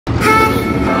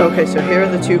Okay, so here are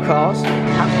the two cars.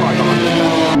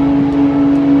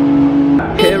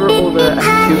 Here are all the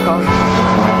F2 cars.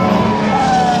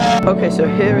 Okay, so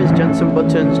here is Jenson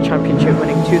Button's championship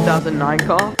winning 2009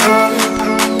 car.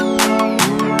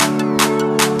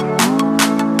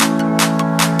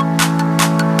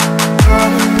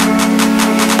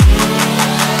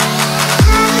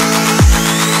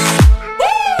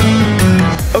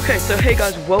 Okay, so hey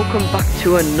guys, welcome back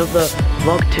to another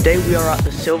vlog. Today we are at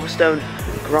the Silverstone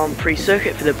Grand Prix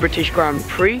circuit for the British Grand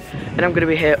Prix, and I'm going to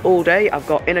be here all day. I've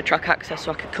got inner track access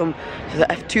so I could come to the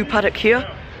F2 paddock here,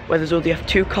 where there's all the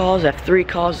F2 cars, F3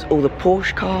 cars, all the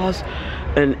Porsche cars,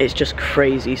 and it's just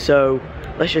crazy. So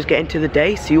let's just get into the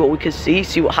day, see what we can see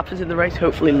what happens in the race.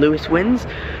 Hopefully Lewis wins,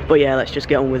 but yeah, let's just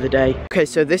get on with the day. Okay,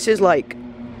 so this is like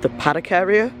the paddock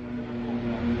area.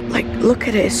 Like, look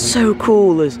at it, it's so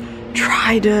cool. There's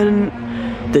Trident,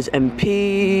 there's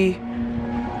MP,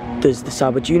 there's the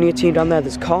Sauber Junior team down there,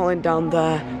 there's Carlin down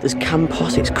there, there's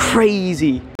Campos, it's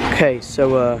crazy. Okay,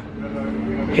 so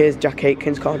here's Jack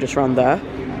Aitken's car just around there.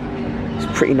 It's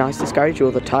pretty nice, this garage,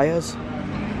 all the tyres.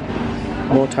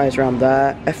 More tyres around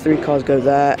there, F3 cars go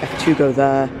there, F2 go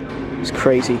there, it's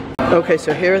crazy. Okay,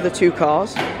 so here are the two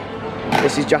cars.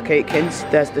 This is Jack Aitken's,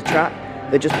 there's the track.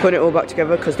 They're just putting it all back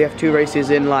together because the F2 race is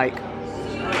in like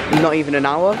not even an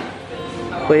hour.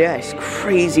 But yeah, it's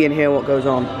crazy in here what goes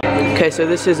on. Okay, so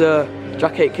this is a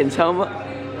Jack Aitken's helmet.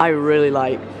 I really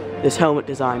like this helmet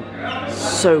design.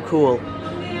 So cool.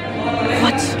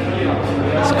 What?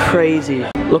 It's crazy.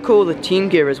 Look at all the team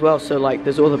gear as well. So like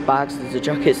there's all the bags, there's the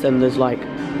jackets, then there's like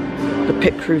the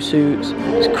pit crew suits.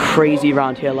 It's crazy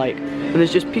around here, like, and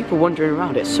there's just people wandering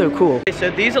around. It's so cool. Okay,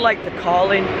 so these are like the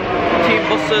Carlin team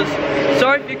buses.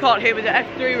 Sorry if you can't hear me, the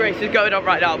F3 race is going on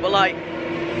right now, but like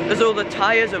there's all the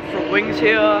tyres and front wings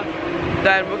here.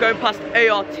 Then we're going past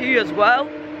ART as well,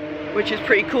 which is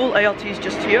pretty cool. ART is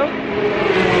just here.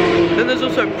 Then there's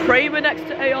also Prema next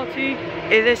to ART.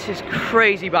 This is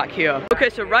crazy back here. Okay,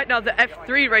 so right now the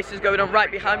F3 race is going on right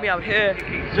behind me. I'm here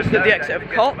just at the exit of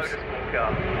Cops.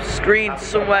 Screen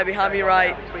somewhere behind me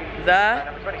right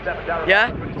there.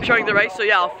 Yeah, showing the race, so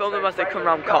yeah, I'll film them as they come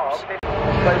around Cops.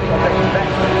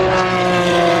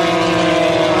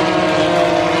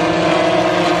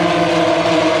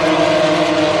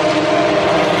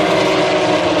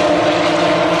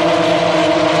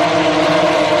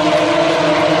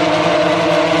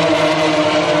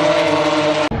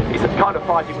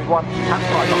 Fighting with one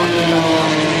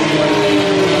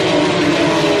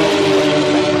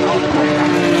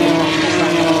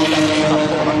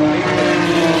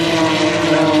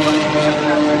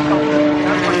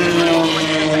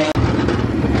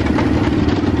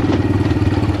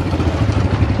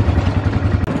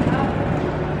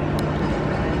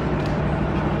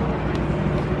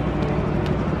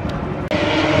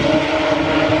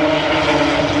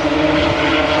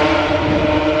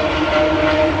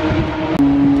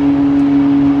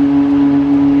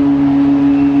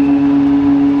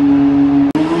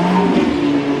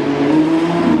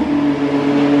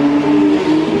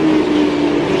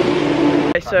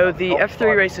So the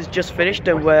F3 race has just finished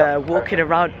and we're walking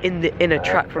around in the inner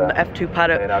track from the F2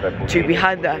 paddock to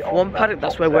behind the F1 paddock.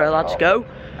 That's where we're allowed to go.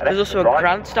 There's also a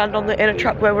grandstand on the inner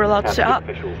track where we're allowed to sit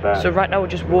at. So right now we're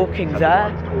just walking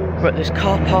there. We're at this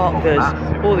car park, there's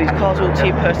all these cars, all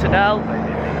team personnel,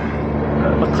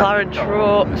 McLaren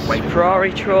trucks,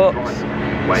 Ferrari trucks.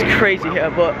 It's crazy here,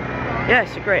 but yeah,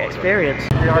 it's a great experience.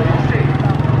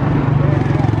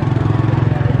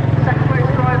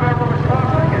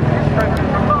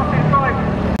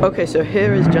 Okay, so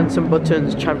here is Jenson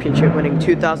Button's championship winning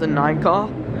 2009 car.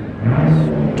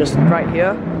 Just right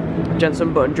here.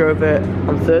 Jenson Button drove it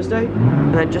on Thursday.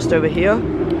 And then just over here,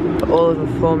 all of the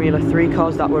Formula 3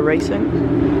 cars that were racing.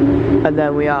 And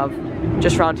then we have,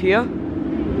 just round here,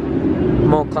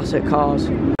 more classic cars.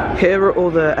 Here are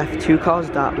all the F2 cars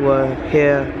that were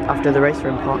here after the race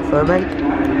from Parc Fermé.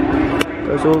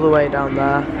 Goes all the way down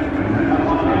there.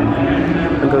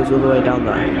 And goes all the way down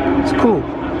there. It's cool.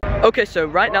 Okay, so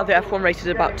right now the F1 race is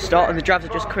about to start and the drivers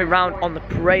are just coming around on the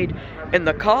parade in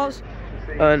the cars.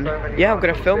 And yeah, I'm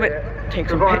going to film it, take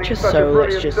some pictures, so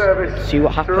let's just see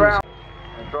what happens.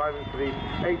 And driving for the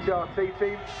HRT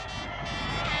team,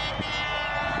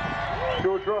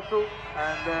 George Russell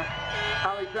and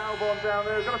Alex Albon down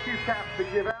there. We've got a few caps to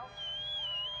give out.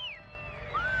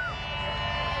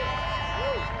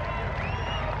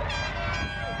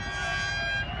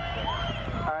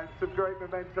 And some great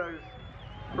mementos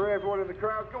for everyone in the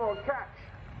crowd. Come on, catch!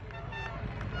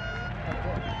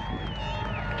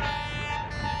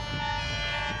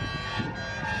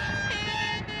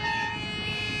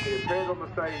 He appeared on the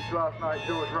stage last night,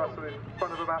 George Russell, in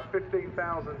front of about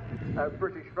 15,000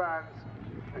 British fans,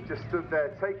 and just stood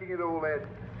there taking it all in.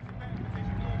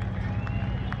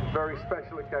 A very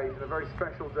special occasion, a very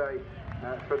special day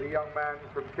for the young man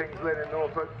from King's Lynn in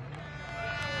Norfolk.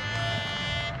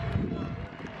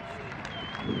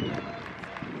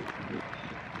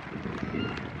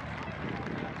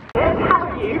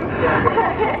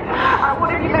 What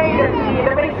have you made of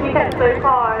the race weekend so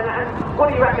far, and what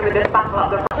do you reckon with this battle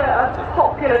up the front? A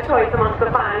popular choice amongst the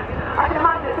fans. I can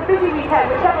imagine it's a busy weekend,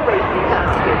 whichever race you turn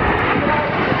up to.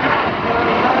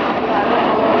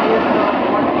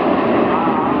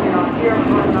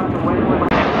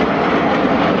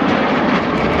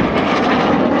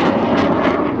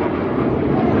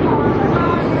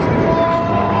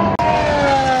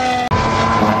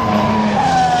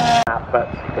 But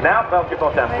now Valtteri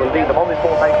Bottas will lead them on this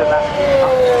formation. That's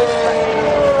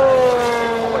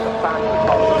always a fan of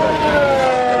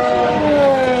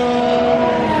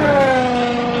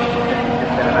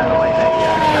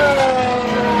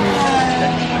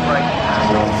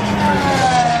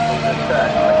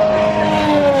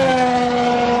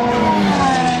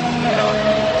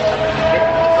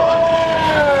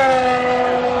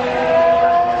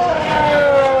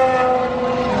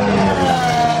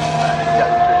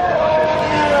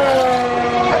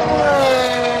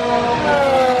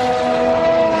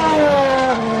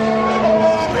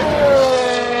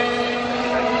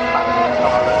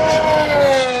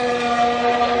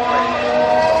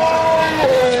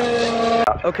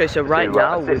Okay, so right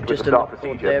now we've just done the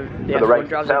F1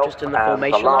 drivers are just in the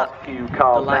formation lap. The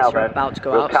lights are about to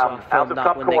go out, so I'll film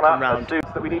that when they come round.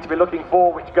 That we need to be looking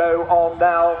for, which go on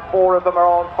now. 4 of them are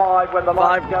on 5 when the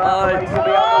lights go. The race will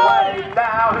be underway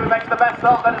now. Who makes the best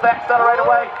start? Then as they accelerate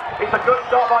away, it's a good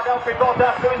start by Valtteri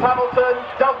Bottas. Lewis Hamilton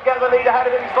doesn't get the lead ahead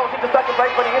of him. He slots into second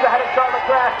place when he is ahead of Charles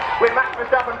Leclerc, with Max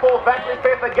Verstappen 4th, Vettel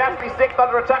 5th, and Gasly 6th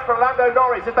under attack from Lando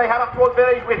Norris as they head up towards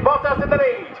village with Bottas in the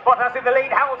lead. Bottas in the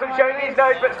lead. Hamilton showing his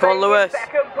nose, but staying in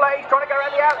second place, trying to go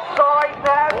around the outside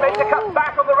now. Makes a cut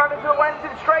back on the run into the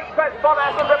Wellington straight, but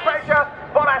Bottas under pressure.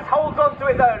 Bottas holds on to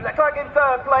it though. Leclerc in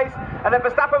 3rd place, and then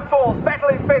Verstappen 4th, Vettel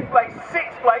in 5th place,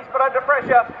 6th place, but under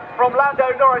pressure from Lando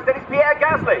Norris. Then it's Pierre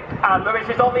Gasly, and Lewis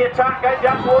is on the attack, going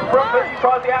down towards Brooklands. He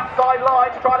tries the outside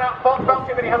line to try and outfox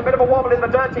Valtteri, but he has a bit of a wobble in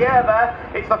the dirty air there.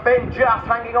 It's the Finn just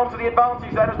hanging on to the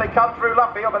advantage then as they come through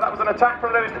Luffield, but that was an attack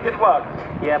from Lewis that didn't work.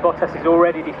 Yeah, Bottas is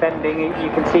already defending.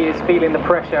 You can see he's feeling the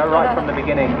pressure right from the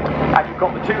beginning. And you've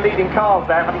got the 2 leading cars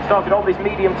there, having started on this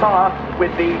medium tyre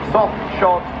with the soft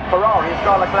shod Ferrari and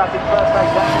Charles Leclerc in 1st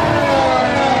place.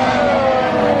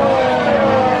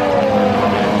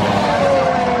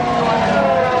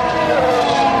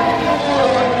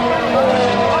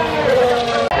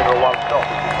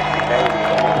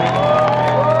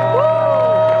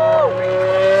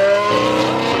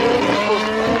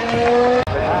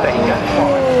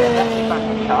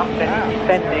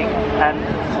 Defending and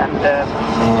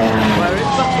Where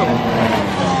is Vettel?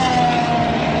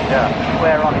 yeah,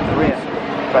 square on in the rear.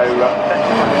 So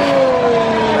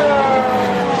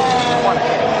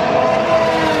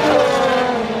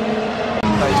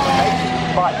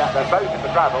despite that, they're both in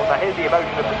the gravel. Now here's the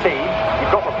emotion of the team.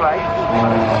 You've got the place.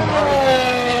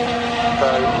 So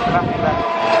Sebastian Vettel.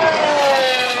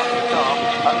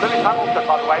 Lewis Hamilton,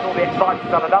 by the way, in all the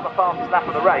excitement, done another fastest lap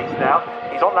of the race now.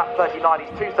 He's on lap 39, he's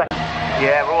 2 seconds.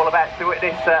 Yeah, we're all about to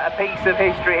witness a piece of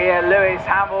history here. Lewis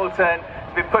Hamilton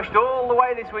has been pushed all the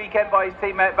way this weekend by his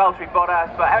teammate Valtteri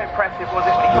Bottas, but how impressive was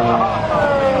it when he took the hard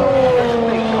side?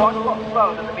 Quite a lot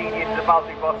slower than the mediums of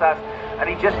Valtteri Bottas, and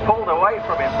he just pulled away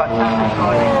from him. Fantastic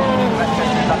driving.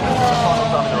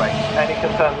 Any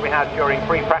concerns we had during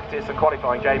pre-practice and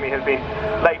qualifying, Jamie, have been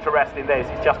laid to rest in this.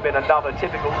 It's just been another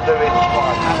typical Lewis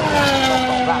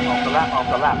lap after lap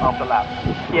after lap after lap.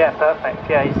 Yeah, perfect.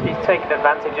 Yeah, he's taken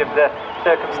advantage of the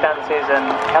circumstances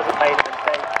and hasn't made a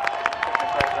mistake.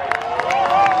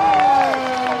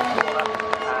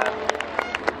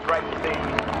 Great to see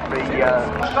the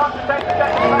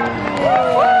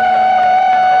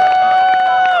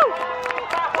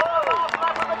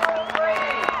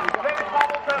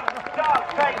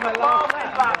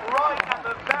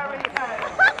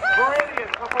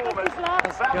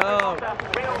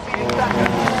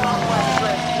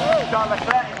Charles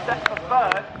Leclerc is set for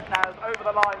 3rd, as over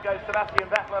the line goes Sebastian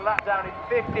Vettel, a lap down in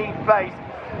 15th place.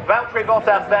 Valtteri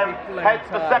Bottas then heads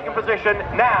for 2nd position,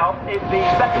 now in the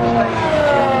 2nd stage.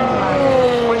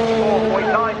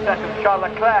 24.9 seconds, Charles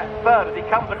Leclerc 3rd as he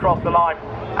comes across the line,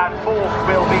 and 4th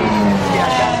will be Pierre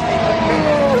Gasly,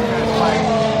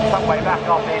 some way back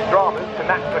after his dramas to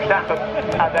Max Verstappen,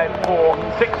 and then for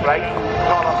 6th place,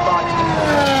 Carlos Sainz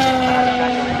and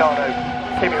Daniel Ricciardo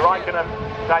Kimi Räikkönen,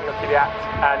 Daniel Kvyat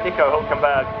and Nico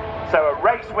Hülkenberg. So a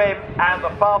race win and the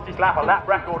fastest lap, a lap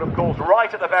record of course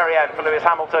right at the very end for Lewis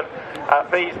Hamilton.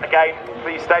 Please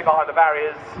stay behind the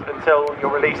barriers until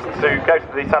you're released to go to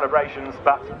the celebrations,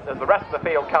 but as the rest of the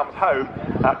field comes home,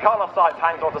 Carlos Sainz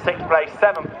hangs on to 6th place,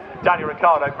 7th Daniel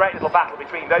Ricciardo. Great little battle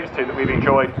between those two that we've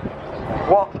enjoyed.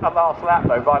 What a last lap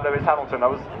though by Lewis Hamilton. I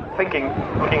was thinking,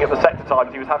 looking at the sector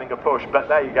times, he was having a push, but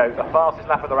there you go, the fastest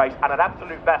lap of the race and an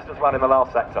absolute best as well in the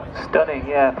last sector. Stunning,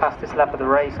 yeah, fastest lap of the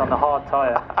race on the hard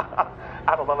tyre.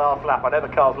 And on the last lap, I know the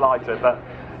car's lighter, but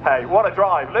hey, what a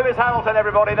drive. Lewis Hamilton,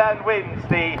 everybody, then wins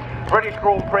the British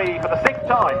Grand Prix for the 6th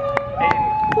time in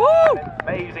an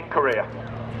amazing career.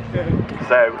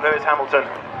 So Lewis Hamilton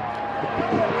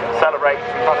celebrates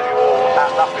in front of you all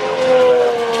at that field.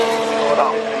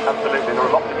 Absolutely, there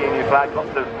are lots of Union flags,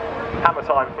 lots of Hammer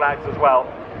Time flags as well.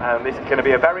 This is going to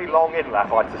be a very long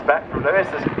in-lap, I suspect, from Lewis,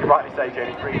 as you rightly say,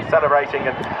 Jenny Green, celebrating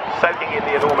and soaking in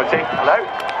the enormity. Hello?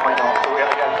 Why not? So we're going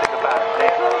to go and see the flags.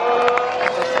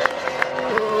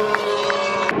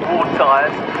 Worn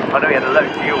tyres. I know he had a low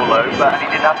fuel though, but he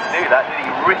didn't have to do that, did he?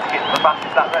 Risk it for the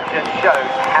fastest lap. That just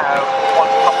shows how on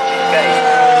top of his game.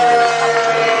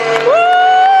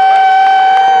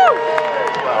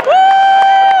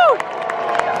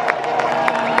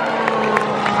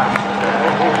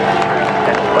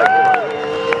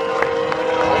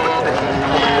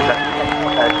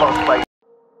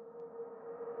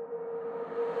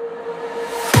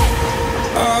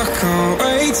 I can't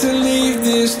wait to leave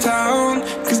this town,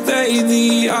 'cause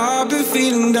lately I've been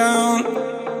feeling down.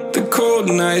 The cold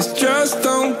nights just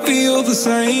don't feel the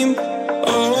same.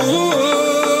 Oh,